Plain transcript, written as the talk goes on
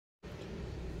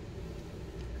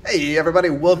Hey everybody,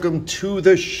 welcome to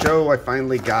the show. I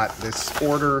finally got this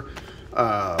order.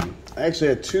 I actually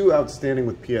had two outstanding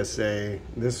with PSA.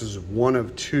 This is one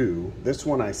of two. This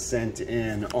one I sent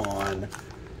in on,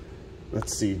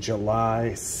 let's see,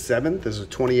 July 7th. This is a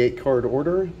 28 card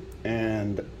order,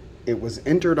 and it was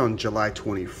entered on July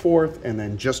 24th and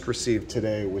then just received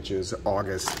today, which is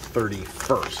August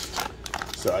 31st.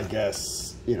 So I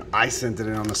guess, you know, I sent it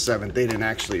in on the 7th. They didn't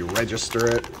actually register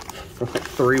it for like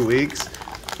 3 weeks.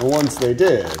 And once they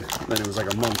did, then it was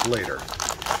like a month later.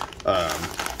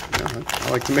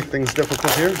 I like to make things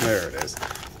difficult here. There it is.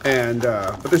 And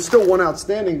but there's still one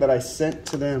outstanding that I sent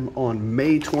to them on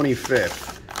May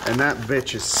 25th, and that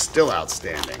bitch is still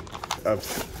outstanding. A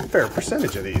fair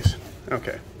percentage of these.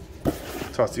 Okay,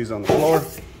 toss these on the floor.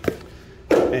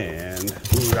 And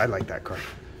ooh, I like that card.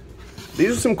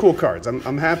 These are some cool cards.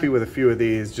 I'm happy with a few of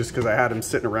these just because I had them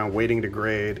sitting around waiting to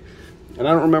grade. And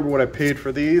I don't remember what I paid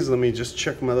for these. Let me just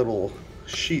check my little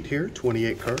sheet here.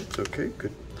 28 cards. Okay,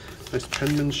 good. Nice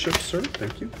penmanship, sir.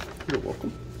 Thank you. You're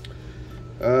welcome.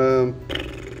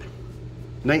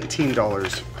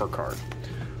 $19 per card.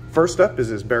 First up is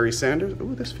this Barry Sanders.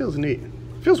 Oh, this feels neat.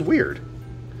 Feels weird.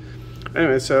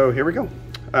 Anyway, so here we go.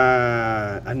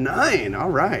 A 9. All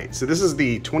right. So this is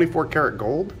the 24 karat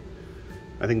gold.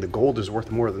 I think the gold is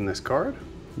worth more than this card.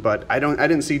 But I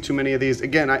didn't see too many of these.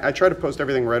 Again, I try to post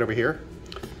everything right over here.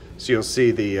 So you'll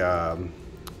see the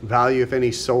value, if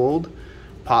any, sold,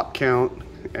 pop count,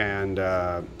 and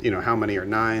you know, how many are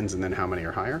 9s and then how many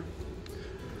are higher.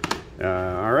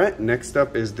 All right, next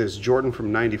up is this Jordan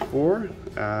from '94.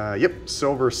 Yep,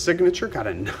 silver signature, got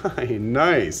a 9,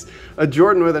 nice. A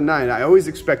Jordan with a 9. I always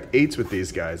expect 8s with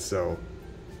these guys, so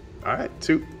all right,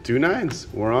 two 9s.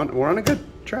 We're on a good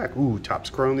track. Ooh, Topps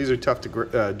Chrome. These are tough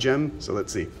to gem, so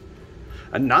let's see.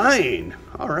 A 9.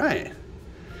 All right.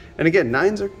 And again,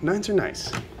 9s are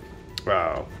nice.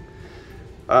 Wow.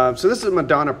 So this is a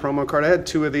Madonna promo card. I had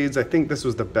 2 of these. I think this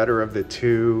was the better of the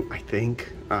 2, I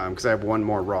think, because I have 1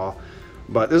 more raw.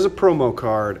 But this is a promo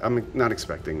card. I'm not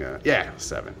expecting a, yeah,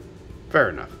 7. Fair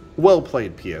enough. Well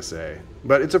played, PSA.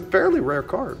 But it's a fairly rare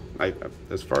card,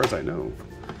 as far as I know.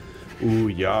 Ooh,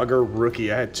 Yager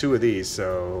rookie. I had 2 of these,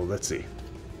 so let's see.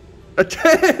 A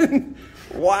 10!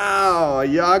 Wow, a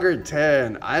Yager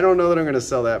 10. I don't know that I'm going to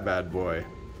sell that bad boy.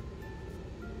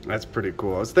 That's pretty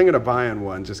cool. I was thinking of buying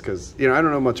one just because, you know, I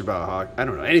don't know much about hockey. I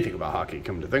don't know anything about hockey,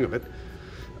 come to think of it.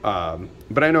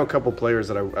 But I know a couple players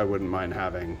that I wouldn't mind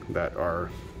having that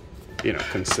are, you know,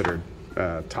 considered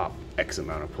top X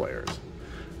amount of players.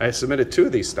 I submitted 2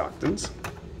 of these Stocktons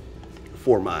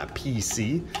for my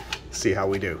PC. See how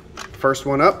we do. First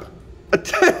one up, a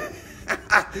 10.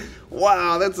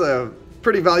 Wow, that's a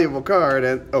pretty valuable card.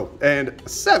 And oh, and a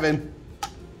 7.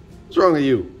 What's wrong with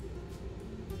you?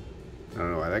 I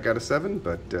don't know why that got a 7,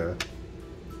 but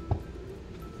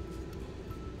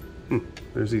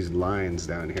there's these lines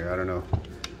down here. I don't know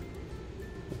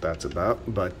what that's about,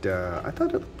 but I thought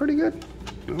it looked pretty good.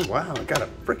 Oh wow, I got a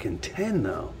freaking 10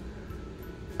 though.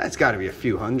 That's got to be a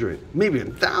few hundred, maybe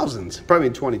in thousands. Probably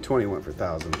in 2020 went for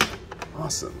thousands.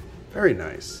 Awesome, very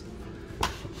nice.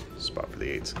 Spot for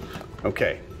the 8s.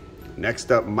 Okay,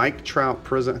 next up, Mike Trout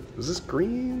Prison. Is this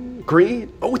green?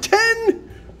 Green? Oh, 10!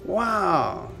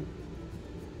 Wow.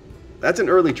 That's an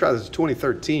early try. This is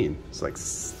 2013. It's like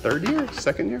 3rd year,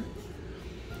 2nd year.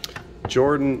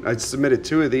 Jordan, I submitted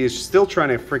 2 of these. Still trying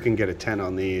to freaking get a 10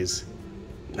 on these.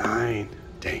 9.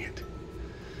 Dang it.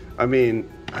 I mean,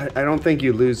 I don't think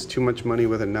you lose too much money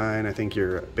with a 9. I think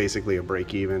you're basically a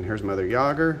break even. Here's my other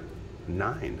Yager.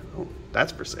 9. Oh,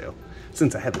 that's for sale.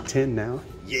 Since I have a 10 now.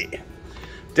 Yeah.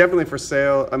 Definitely for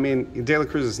sale. I mean, De La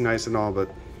Cruz is nice and all, but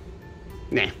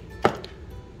nah.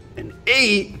 An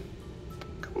 8?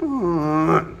 Come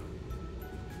on.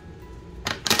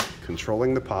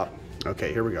 Controlling the pop.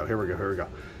 Okay, here we go.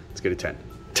 Let's get a 10.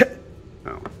 10.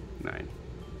 Oh, 9.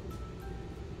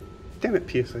 Damn it,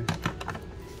 PSA.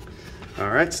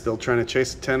 All right, still trying to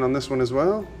chase a 10 on this one as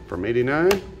well. From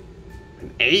 89.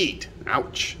 An 8.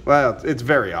 Ouch. Well, it's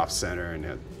very off center, and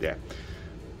yeah. I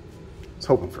was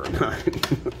hoping for a 9.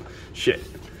 Shit.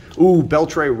 Ooh,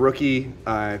 Beltray rookie.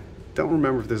 I don't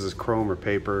remember if this is chrome or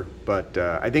paper, but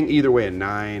I think either way, a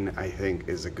 9 I think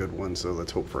is a good one. So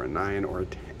let's hope for a 9 or a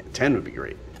 10. 10 would be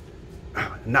great.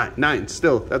 9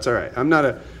 still. That's all right. I'm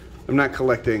not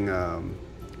collecting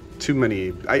too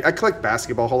many. I collect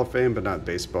basketball Hall of Fame, but not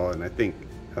baseball, and I think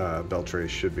Beltray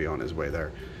should be on his way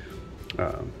there.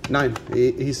 9.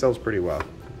 He sells pretty well.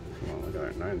 Oh, look at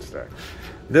that 9 stack.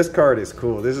 This card is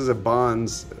cool. This is a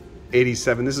Bonds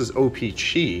 87. This is OP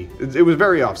Chi. It was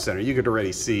very off center. You could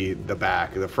already see the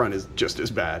back. The front is just as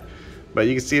bad. But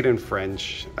you can see it in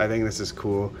French. I think this is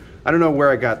cool. I don't know where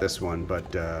I got this one,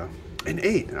 but an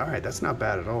 8. All right, that's not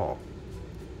bad at all.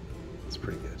 It's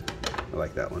pretty good. I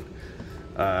like that one.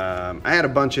 I had a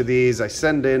bunch of these. I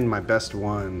send in my best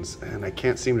ones, and I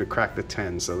can't seem to crack the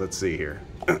 10, so let's see here.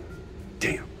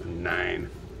 Damn, a 9.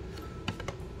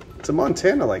 It's a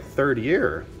Montana, like, 3rd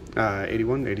year.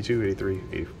 81, 82, 83,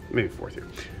 80, maybe 4th year.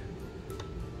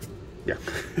 Yeah.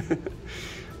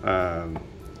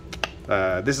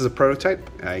 This is a prototype.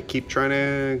 I keep trying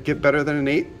to get better than an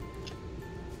 8,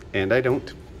 and I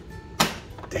don't.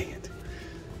 Dang it.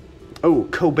 Oh,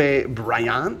 Kobe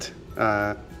Bryant.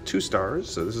 2 stars,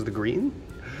 so this is the green.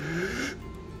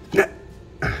 9.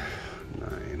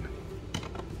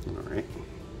 All right.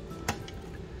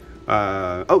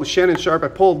 Oh, Shannon Sharp. I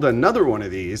pulled another one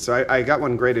of these. So I got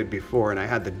one graded before, and I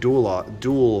had the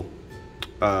dual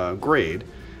grade,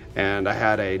 and I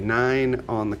had a 9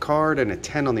 on the card and a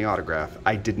 10 on the autograph.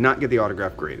 I did not get the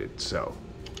autograph graded, so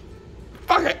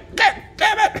fuck it.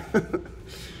 Damn it.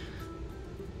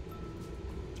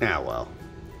 Ah, well.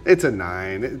 It's a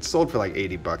 9. It sold for like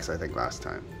 80 bucks, I think, last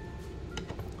time.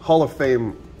 Hall of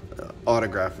Fame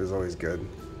autograph is always good.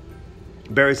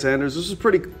 Barry Sanders, this is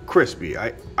pretty crispy.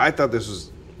 I thought this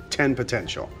was 10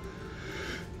 potential.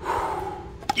 Oh,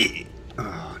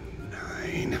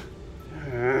 9.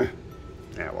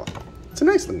 Yeah, well, it's a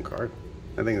nice looking card.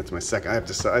 I think that's my second. I have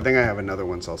to sell. I think I have another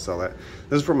one, so I'll sell that.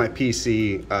 This is for my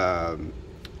PC.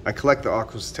 I collect the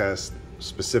Aquas test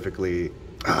specifically.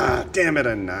 Damn it,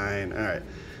 a 9. All right.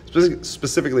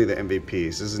 Specifically the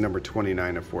MVPs. This is number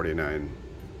 29 of 49.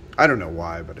 I don't know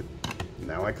why, but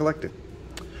now I collect it.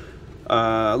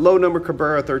 Low number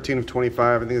Cabrera, 13 of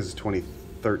 25. I think this is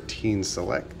 2013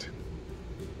 Select.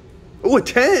 Oh, a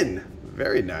 10.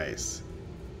 Very nice.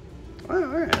 Wow, all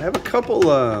right. I have a couple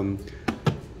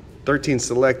 13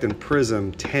 Select and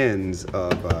Prism 10s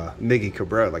of Miggy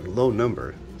Cabrera, like low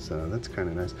number. So that's kind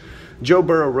of nice. Joe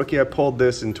Burrow rookie. I pulled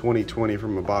this in 2020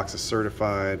 from a box of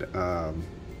certified.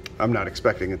 I'm not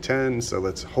expecting a 10, so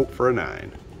let's hope for a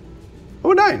 9.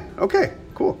 Oh, 9. Okay,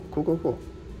 cool. All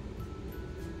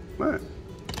right.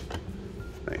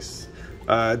 Nice.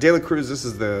 De La Cruz, this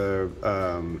is the,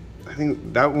 I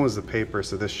think that one was the paper,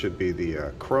 so this should be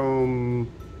the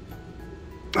chrome.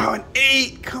 Oh, an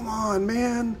 8. Come on,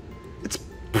 man. It's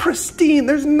pristine.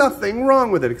 There's nothing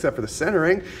wrong with it except for the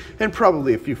centering and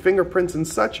probably a few fingerprints and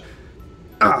such.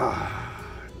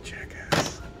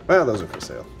 Jackass. Well, those are for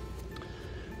sale.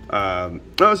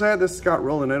 So I had this Scott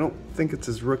Rowland. I don't think it's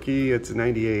his rookie. It's a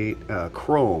 98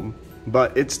 chrome,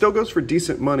 but it still goes for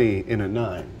decent money in a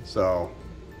 9. So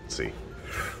let's see.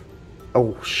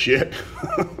 Oh shit.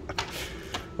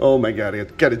 Oh my god, I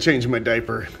gotta change my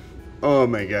diaper. Oh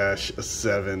my gosh, a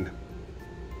 7.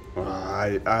 Oh,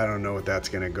 I don't know what that's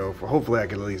gonna go for. Hopefully I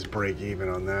can at least break even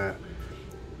on that.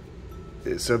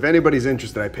 So if anybody's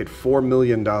interested, I paid $4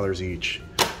 million each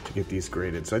to get these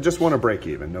graded. So I just want to break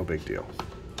even, no big deal.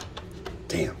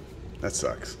 Damn, that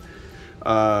sucks.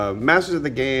 Masters of the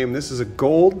Game. This is a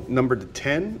gold, numbered to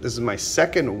 10. This is my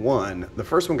second one. The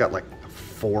first one got like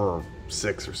 4 or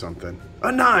 6 or something.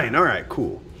 A 9. All right,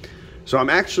 cool. So I'm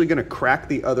actually going to crack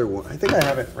the other one. I think I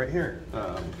have it right here.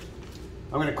 I'm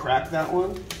going to crack that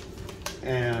one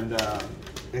and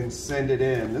send it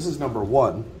in. This is number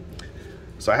 1.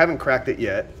 So I haven't cracked it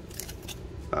yet.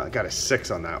 Got a 6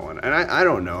 on that one. And I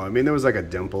don't know. I mean, there was like a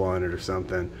dimple on it or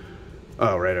something.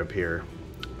 Oh, right up here.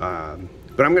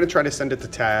 But I'm going to try to send it to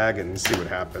tag and see what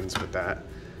happens with that.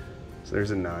 So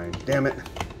there's a 9. Damn it.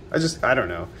 I don't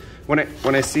know.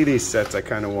 When I see these sets, I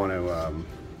kind of want to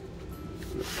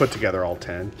put together all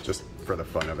 10 just for the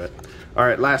fun of it. All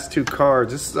right, last 2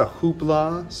 cards. This is a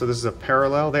Hoopla. So this is a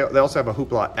parallel. They also have a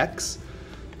Hoopla X.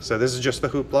 So this is just the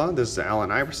Hoopla. This is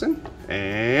Allen Iverson.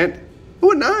 And,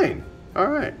 ooh, a 9. All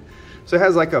right. So it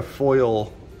has like a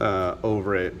foil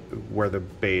over it where the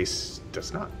base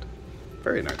does not.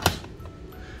 Very nice.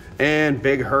 And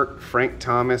Big Hurt Frank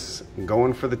Thomas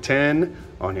going for the 10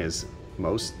 on his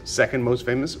second most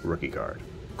famous rookie card.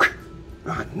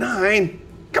 9.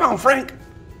 Come on, Frank.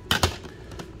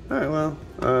 All right, well,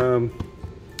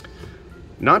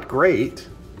 not great,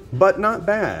 but not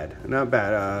bad. Not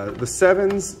bad. The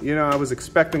 7s, you know, I was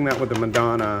expecting that with the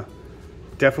Madonna.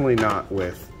 Definitely not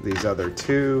with these other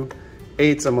 2.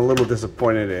 8s, I'm a little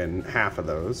disappointed in half of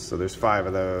those. So there's 5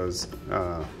 of those.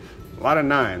 A lot of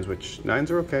 9s, which 9s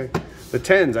are okay. The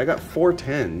 10s, I got 4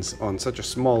 10s on such a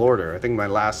small order. I think my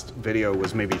last video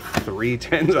was maybe 3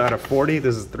 10s out of 40.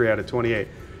 This is 3 out of 28.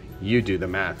 You do the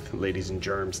math, ladies and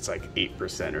germs. It's like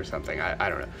 8% or something. I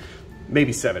don't know.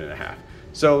 Maybe 7.5.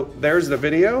 So there's the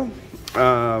video.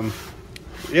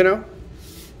 You know,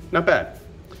 not bad.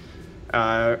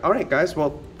 All right, guys,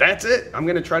 well, that's it. I'm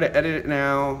going to try to edit it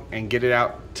now and get it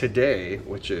out today,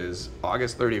 which is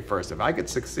August 31st. If I could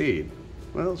succeed,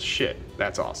 well, shit,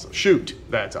 that's awesome. Shoot,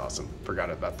 that's awesome. Forgot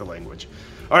about the language.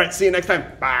 All right, see you next time.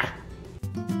 Bye.